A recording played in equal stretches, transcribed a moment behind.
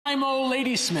Imo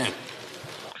Ladysmith.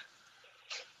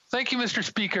 Thank you, Mr.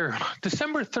 Speaker.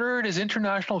 December 3rd is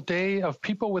International Day of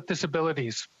People with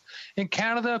Disabilities. In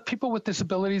Canada, people with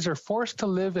disabilities are forced to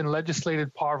live in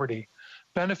legislated poverty.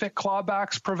 Benefit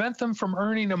clawbacks prevent them from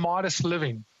earning a modest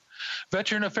living.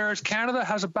 Veteran Affairs Canada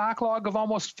has a backlog of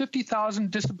almost 50,000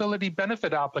 disability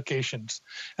benefit applications,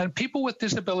 and people with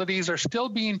disabilities are still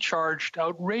being charged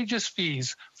outrageous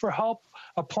fees for help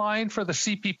applying for the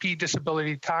CPP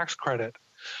disability tax credit.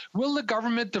 Will the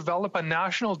government develop a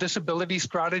national disability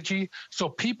strategy so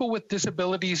people with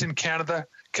disabilities in Canada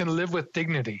can live with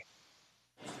dignity?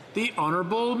 The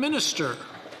Honourable Minister.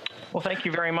 Well, thank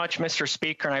you very much, Mr.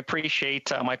 Speaker, and I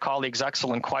appreciate my colleague's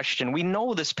excellent question. We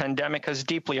know this pandemic has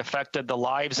deeply affected the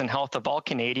lives and health of all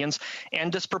Canadians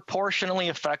and disproportionately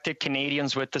affected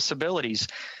Canadians with disabilities.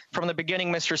 From the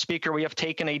beginning, Mr. Speaker, we have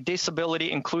taken a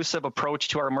disability-inclusive approach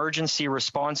to our emergency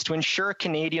response to ensure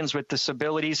Canadians with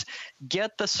disabilities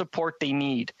get the support they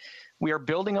need. We are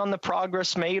building on the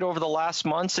progress made over the last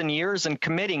months and years and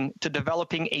committing to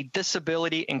developing a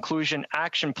disability inclusion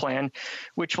action plan,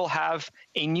 which will have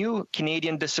a new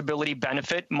Canadian disability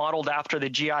benefit modeled after the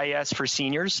GIS for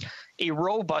seniors, a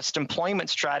robust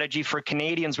employment strategy for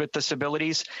Canadians with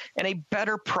disabilities, and a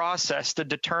better process to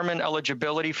determine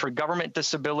eligibility for government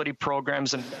disability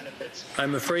programs and benefits.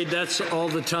 I'm afraid that's all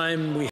the time we